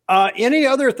 Any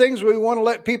other things we want to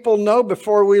let people know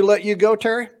before we let you go,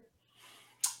 Terry?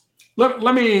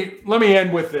 Let me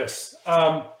end with this.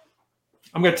 I'm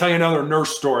going to tell you another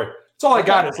nurse story. That's all I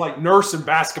got. It's like nurse and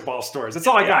basketball stories. That's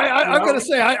all I got. I'm going to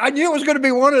say, I knew it was going to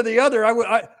be one or the other.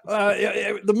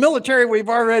 The military, we've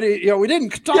already, we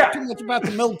didn't talk too much about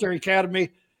the military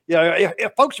academy.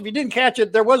 Folks, if you didn't catch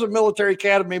it, there was a military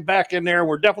academy back in there.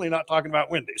 We're definitely not talking about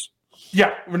Wendy's.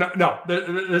 Yeah, no.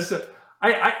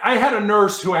 I had a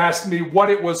nurse who asked me what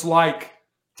it was like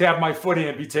to have my foot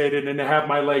amputated and to have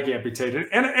my leg amputated.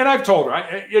 And I've told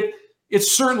her, it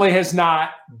certainly has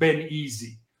not been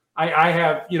easy. I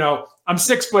have, I'm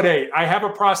 6'8". I have a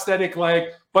prosthetic leg,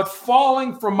 but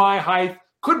falling from my height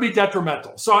could be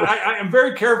detrimental. So I am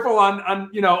very careful on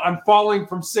falling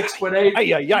from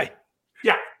 6'8".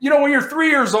 Yeah. When you're 3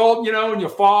 years old, and you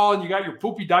fall and you got your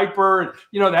poopy diaper and,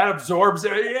 that absorbs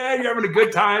it. Yeah, you're having a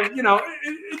good time.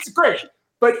 It's great.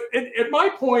 But at my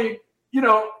point,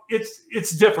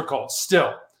 it's difficult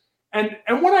still. And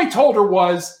what I told her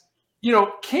was,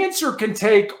 cancer can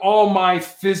take all my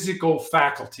physical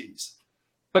faculties,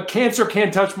 but cancer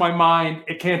can't touch my mind.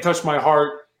 It can't touch my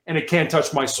heart, and it can't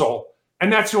touch my soul.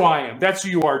 And that's who I am. That's who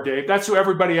you are, Dave. That's who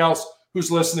everybody else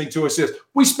who's listening to us is.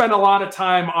 We spend a lot of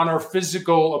time on our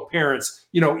physical appearance,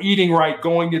 eating right,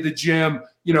 going to the gym,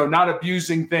 not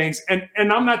abusing things. And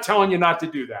I'm not telling you not to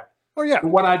do that. Oh, yeah.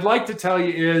 But what I'd like to tell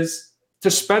you is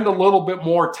to spend a little bit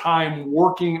more time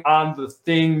working on the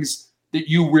things that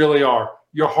you really are,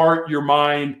 your heart, your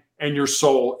mind, and your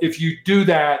soul. If you do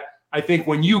that, I think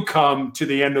when you come to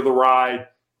the end of the ride,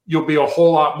 you'll be a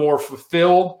whole lot more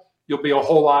fulfilled, you'll be a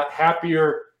whole lot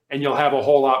happier, and you'll have a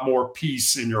whole lot more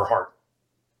peace in your heart.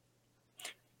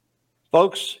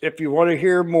 Folks, if you want to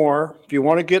hear more, if you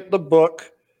want to get the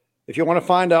book, if you want to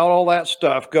find out all that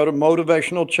stuff, go to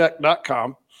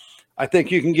motivationalcheck.com. I think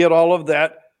you can get all of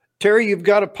that. Terry, you've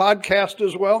got a podcast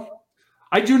as well?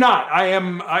 I do not.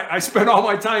 I spend all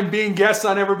my time being guests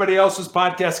on everybody else's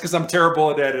podcast because I'm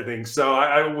terrible at editing. So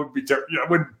I would be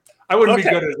I wouldn't be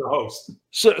good as a host.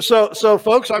 So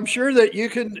folks, I'm sure that you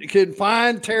can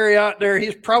find Terry out there.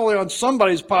 He's probably on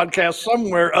somebody's podcast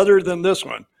somewhere other than this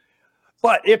one.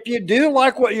 But if you do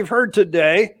like what you've heard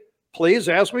today, please,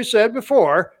 as we said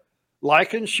before,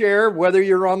 like and share, whether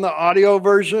you're on the audio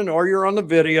version or you're on the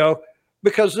video,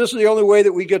 because this is the only way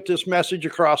that we get this message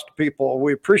across to people.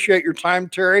 We appreciate your time,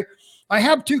 Terry. I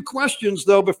have two questions,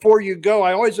 though, before you go.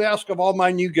 I always ask of all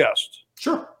my new guests.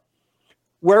 Sure.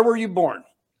 Where were you born?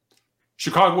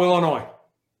 Chicago, Illinois.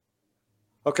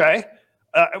 Okay.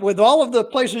 With all of the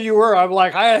places you were, I'm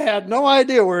like, I had no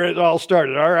idea where it all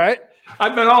started. All right.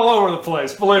 I've been all over the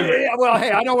place, believe me. Yeah, well,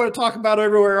 hey, I don't want to talk about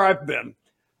everywhere I've been.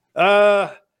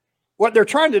 What they're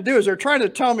trying to do is they're trying to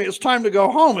tell me it's time to go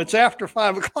home. It's after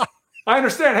 5 o'clock. I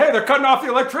understand. Hey, they're cutting off the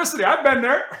electricity. I've been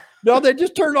there. No, they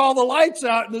just turned all the lights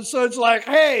out. And so it's like,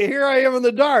 hey, here I am in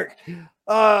the dark.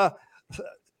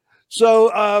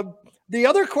 So the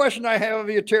other question I have of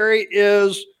you, Terry,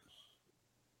 is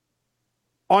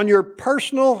on your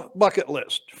personal bucket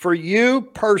list, for you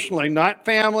personally, not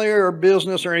family or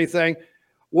business or anything,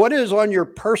 what is on your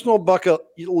personal bucket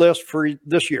list for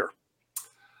this year?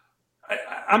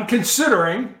 I'm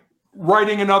considering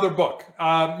writing another book.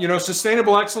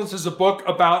 Sustainable Excellence is a book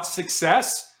about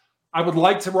success. I would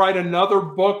like to write another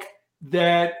book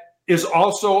that is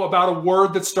also about a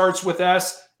word that starts with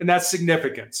S, and that's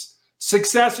significance.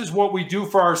 Success is what we do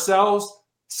for ourselves.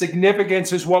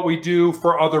 Significance is what we do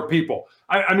for other people.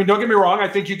 I mean, don't get me wrong. I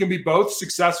think you can be both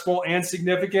successful and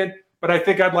significant, but I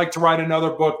think I'd like to write another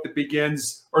book that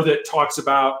begins or that talks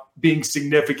about being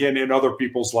significant in other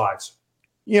people's lives.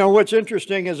 You know, what's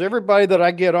interesting is everybody that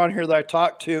I get on here that I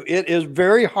talk to, it is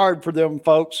very hard for them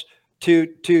folks to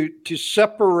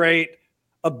separate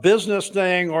a business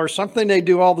thing or something they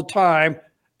do all the time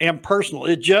and personal.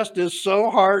 It just is so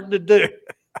hard to do.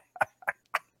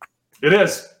 It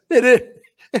is. It is.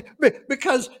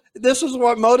 Because this is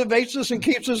what motivates us and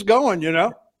keeps us going, you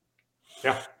know?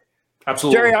 Yeah,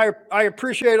 absolutely. Terry, I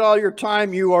appreciate all your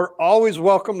time. You are always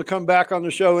welcome to come back on the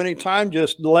show anytime.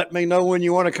 Just let me know when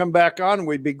you want to come back on.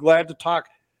 We'd be glad to talk.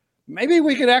 Maybe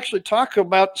we could actually talk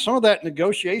about some of that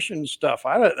negotiation stuff.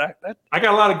 I got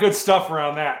a lot of good stuff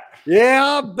around that.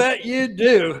 Yeah, I bet you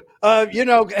do. You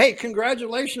know, hey,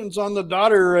 congratulations on the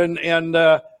daughter and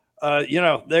you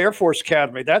know, the Air Force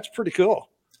Academy. That's pretty cool.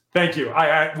 Thank you.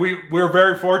 We're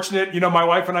very fortunate. You know, my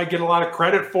wife and I get a lot of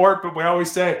credit for it, but we always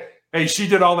say, hey, she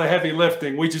did all the heavy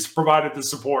lifting. We just provided the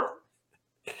support.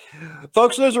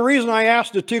 Folks, there's a reason I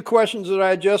asked the two questions that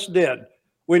I just did.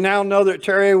 We now know that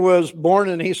Terry was born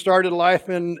and he started life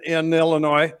in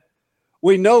Illinois.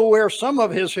 We know where some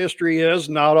of his history is,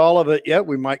 not all of it yet.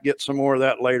 We might get some more of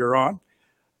that later on.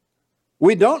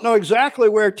 We don't know exactly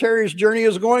where Terry's journey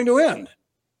is going to end.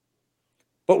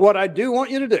 But what I do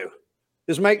want you to do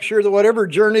is make sure that whatever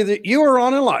journey that you are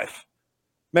on in life,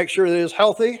 make sure that it is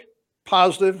healthy,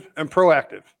 positive, and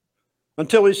proactive.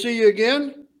 Until we see you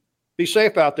again, be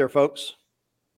safe out there, folks.